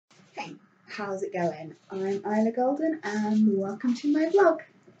How's it going? I'm IlaGolden and welcome to my vlog.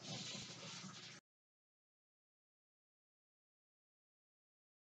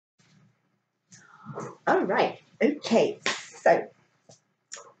 Alright, okay, so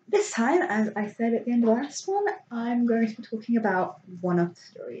this time, as I said at the end of the last one, I'm going to be talking about one-off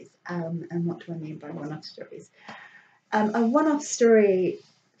stories. And what do I mean by one-off stories? A one-off story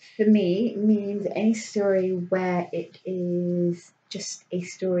for me means any story where it is just a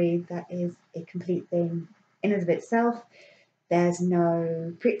story that is a complete thing in and of itself. There's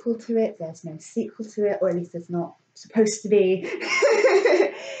no prequel to it, there's no sequel to it, or at least there's not supposed to be.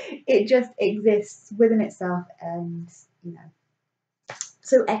 It just exists within itself, and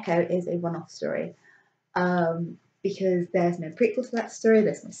so Echo is a one-off story. Because there's no prequel to that story,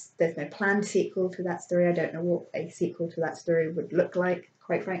 there's no planned sequel to that story. I don't know what a sequel to that story would look like,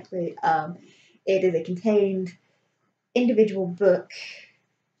 quite frankly. It is a contained individual book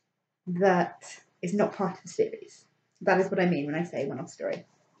that is not part of the series. That is what I mean when I say one-off story.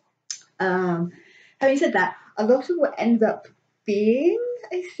 Having said that, a lot of what ends up being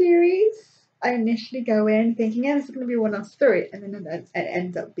a series, I initially go in thinking, yeah, this is going to be a one-off story, and then it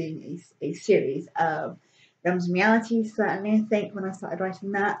ends up being a series. Realms and Reality, certainly, I think, when I started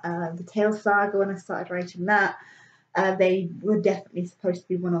writing that. The Tale Saga, when I started writing that. They were definitely supposed to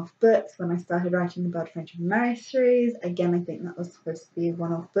be one-off books when I started writing the Blood, Friendship and Marriage series. Again, I think that was supposed to be a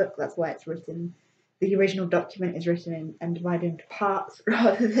one-off book. That's why it's written. The original document is written and divided into parts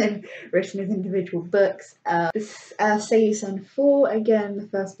rather than written as individual books. This Say You Son 4, again, the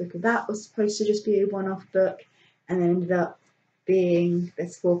first book of that was supposed to just be a one-off book, and then ended up being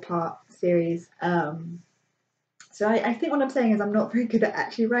this 4-part series. So I think what I'm saying is I'm not very good at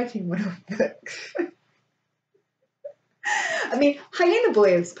actually writing one-off books. I mean, Hyena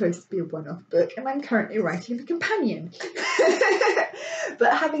Boy is supposed to be a one-off book, and I'm currently writing the companion.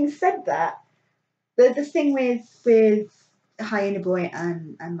 But having said that, the thing with Hyena Boy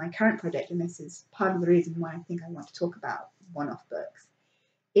and my current project, and this is part of the reason why I think I want to talk about one-off books,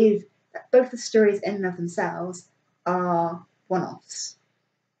 is that both the stories in and of themselves are one-offs.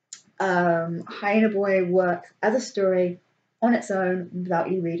 Hyena Boy works as a story on its own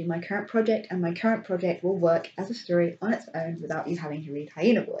without you reading my current project, and my current project will work as a story on its own without you having to read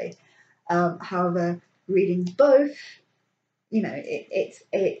Hyena Boy. However, reading both,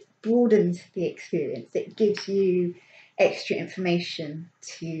 it broadens the experience. It gives you extra information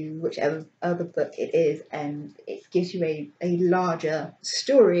to whichever other book it is, and it gives you a larger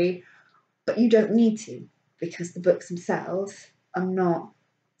story, but you don't need to, because the books themselves are not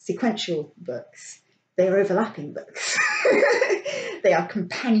sequential books. They are overlapping books. They are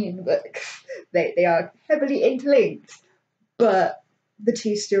companion books. They are heavily interlinked, but the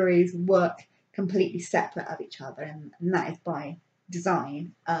two stories work completely separate of each other, and that is by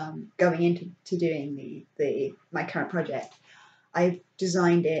design. Going into doing my current project, I've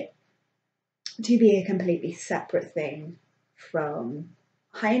designed it to be a completely separate thing from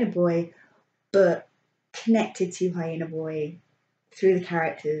Hyena Boy, but connected to Hyena Boy through the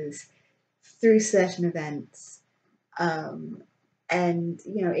characters, through certain events, and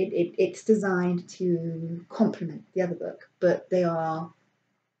it's designed to complement the other book, but they are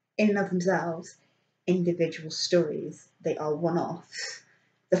in and of themselves individual stories. They are one-offs.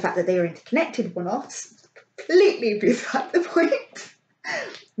 The fact that they are interconnected one-offs completely beside the point.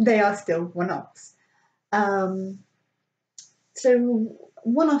 They are still one-offs. So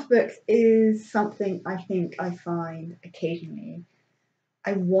one-off books is something I think I find occasionally.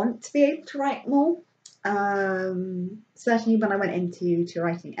 I want to be able to write more. Certainly when I went into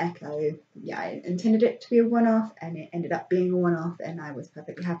writing Echo, yeah, I intended it to be a one-off, and it ended up being a one-off, and I was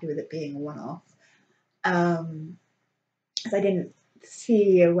perfectly happy with it being a one-off. So I didn't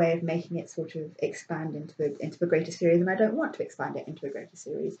see a way of making it sort of expand into a greater series, and I don't want to expand it into a greater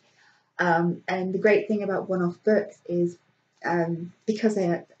series. And the great thing about one-off books is, because they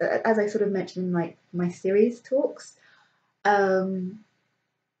are, as I sort of mentioned in my series talks,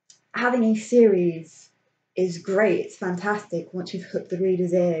 having a series is great. It's fantastic. Once you've hooked the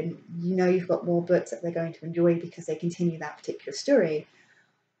readers in, you've got more books that they're going to enjoy because they continue that particular story.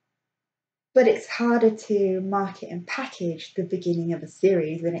 But it's harder to market and package the beginning of a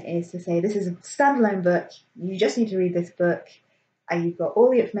series than it is to say, this is a standalone book, you just need to read this book, and you've got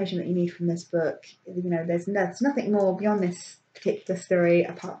all the information that you need from this book. There's nothing more beyond this particular story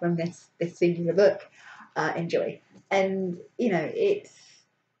apart from this singular book. Enjoy. And it's,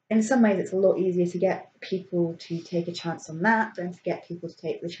 in some ways, it's a lot easier to get people to take a chance on that than to get people to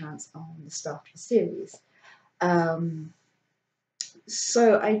take the chance on the start of the series.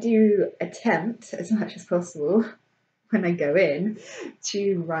 So I do attempt as much as possible when I go in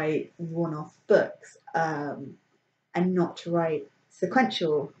to write one-off books, and not to write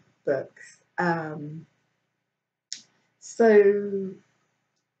sequential books. So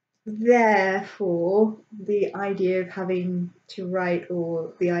therefore, the idea of having to write,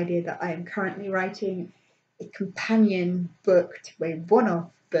 or the idea that I am currently writing a companion book to a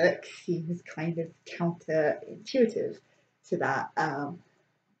one-off book, seems kind of counterintuitive to that.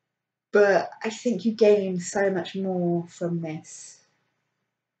 But I think you gain so much more from this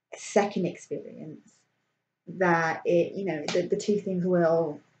second experience that the two things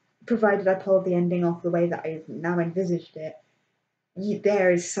will, provided I pulled the ending off the way that I've now envisaged it,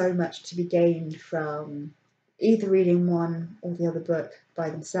 there is so much to be gained from either reading one or the other book by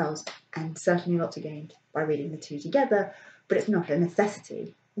themselves, and certainly a lot to gain by reading the two together, but it's not a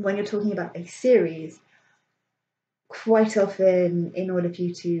necessity. When you're talking about a series, quite often, in order for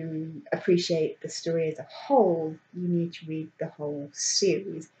you to appreciate the story as a whole, you need to read the whole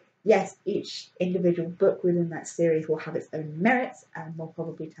series. Yes, each individual book within that series will have its own merits and will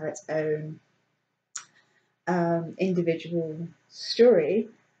probably tell its own individual story,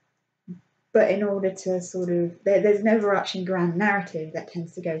 but in order to sort of, there's an overarching grand narrative that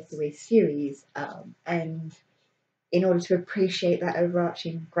tends to go through a series, and in order to appreciate that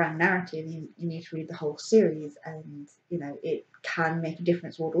overarching grand narrative, you need to read the whole series, and it can make a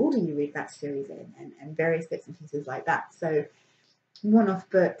difference what order you read that series in, and various bits and pieces like that. So one-off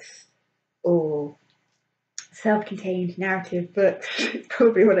books, or self-contained narrative books, is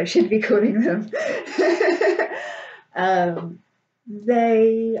probably what I should be calling them.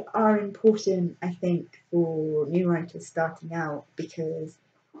 They are important, I think, for new writers starting out, because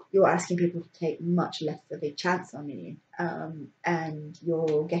you're asking people to take much less of a chance on you, and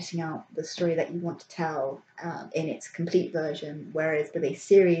you're getting out the story that you want to tell in its complete version, whereas with a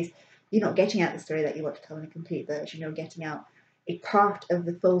series, you're not getting out the story that you want to tell in a complete version, you're getting out a part of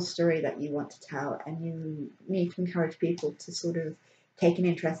the full story that you want to tell, and you need to encourage people to sort of take an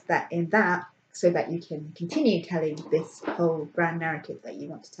interest in that, so that you can continue telling this whole grand narrative that you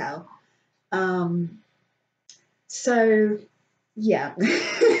want to tell. So yeah.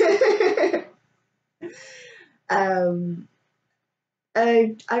 I've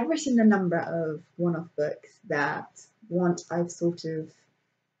written a number of one-off books that once I've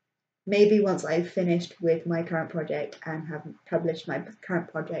finished with my current project and have published my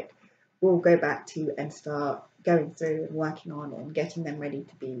current project, we'll go back to and start going through and working on and getting them ready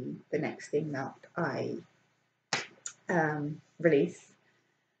to be the next thing that I release,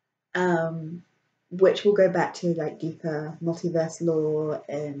 which will go back to like deeper multiverse lore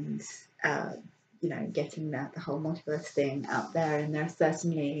and getting the whole multiverse thing out there. And there are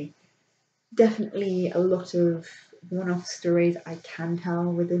definitely a lot of one-off stories I can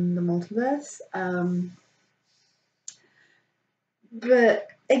tell within the multiverse, but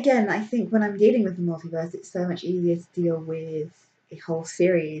again, I think when I'm dealing with the multiverse, it's so much easier to deal with a whole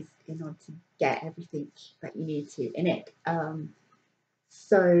series in order to get everything that you need to in it.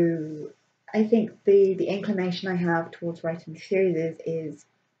 So I think the inclination I have towards writing series is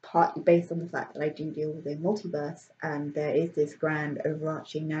partly based on the fact that I do deal with a multiverse, and there is this grand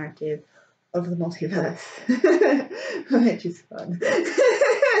overarching narrative of the multiverse, which is fun.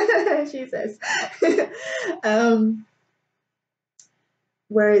 Jesus.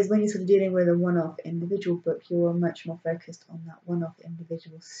 Whereas when you're sort of dealing with a one-off individual book, you're much more focused on that one-off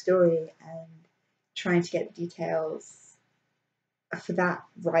individual story and trying to get the details for that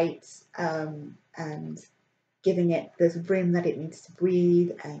right, and giving it the room that it needs to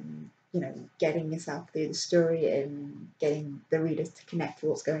breathe, and getting yourself through the story and getting the readers to connect to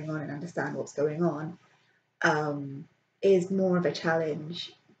what's going on and understand what's going on, is more of a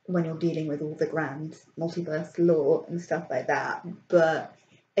challenge when you're dealing with all the grand multiverse lore and stuff like that. But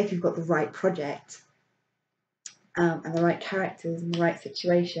if you've got the right project, and the right characters and the right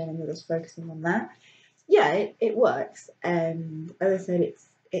situation, and you're just focusing on that, yeah, it works. And as I said,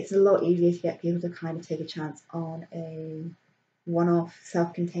 it's a lot easier to get people to kind of take a chance on a one-off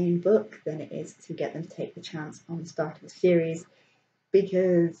self-contained book than it is to get them to take the chance on the start of a series,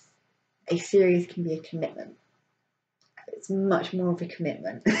 because a series can be a commitment. It's much more of a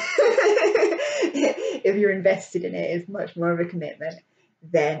commitment. If you're invested in it, it's much more of a commitment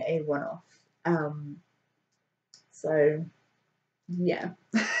than a one-off. So yeah.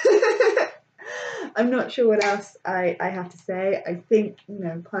 I'm not sure what else I have to say. I think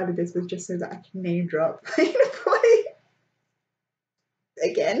part of this was just so that I can name drop Hyena Boy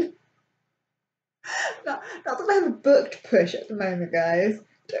again. Not that I have a booked push at the moment, guys.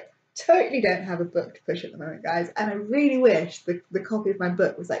 Totally don't have a booked push at the moment, guys, and I really wish the copy of my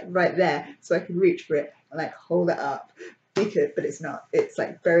book was like right there so I could reach for it. like hold it up because, but it's not. It's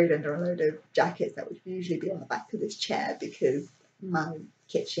like buried under a load of jackets that would usually be on the back of this chair because my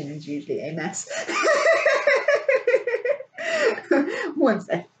kitchen is usually a mess. One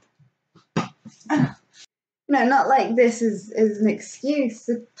sec. No, not like this is an excuse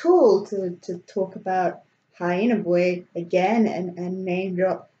at all to talk about Hyena Boy again and name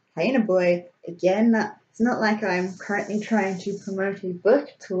drop Hyena Boy again. It's not like I'm currently trying to promote a book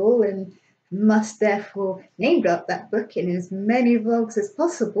at all and must therefore name drop that book in as many vlogs as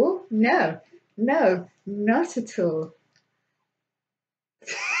possible. No, no, not at all.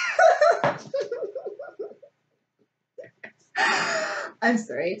 I'm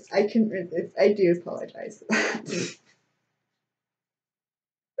sorry, I couldn't resist. I do apologize for that.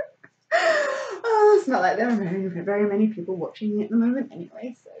 Oh, it's not like there are very many people watching me at the moment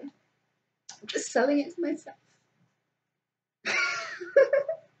anyway, so I'm just selling it to myself.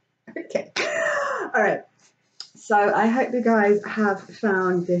 Okay. Alright. So I hope you guys have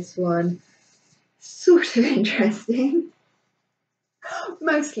found this one sort of interesting.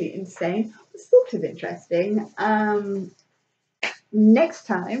 Mostly insane, but sort of interesting. Next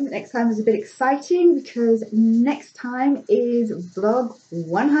time is a bit exciting because next time is vlog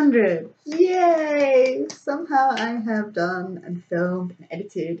 100. Yay! Somehow I have done and filmed and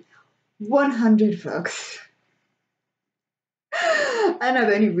edited 100 vlogs. And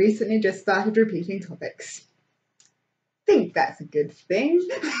I've only recently just started repeating topics. Think that's a good thing.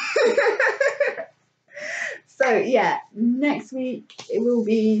 So yeah, next week it will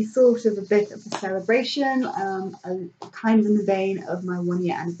be sort of a bit of a celebration, kind of in the vein of my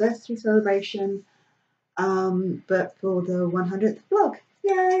 1-year anniversary celebration, but for the 100th vlog.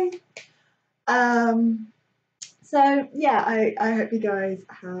 Yay! So yeah, I hope you guys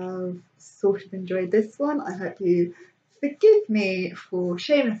have sort of enjoyed this one. I hope you forgive me for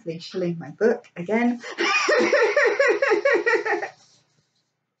shamelessly shilling my book again.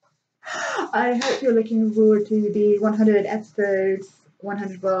 I hope you're looking forward to the 100 episodes,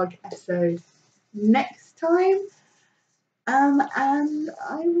 100 vlog episodes next time. And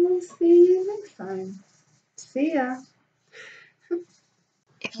I will see you next time. See ya.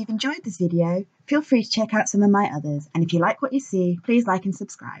 If you've enjoyed this video, feel free to check out some of my others. And if you like what you see, please like and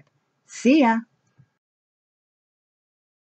subscribe. See ya.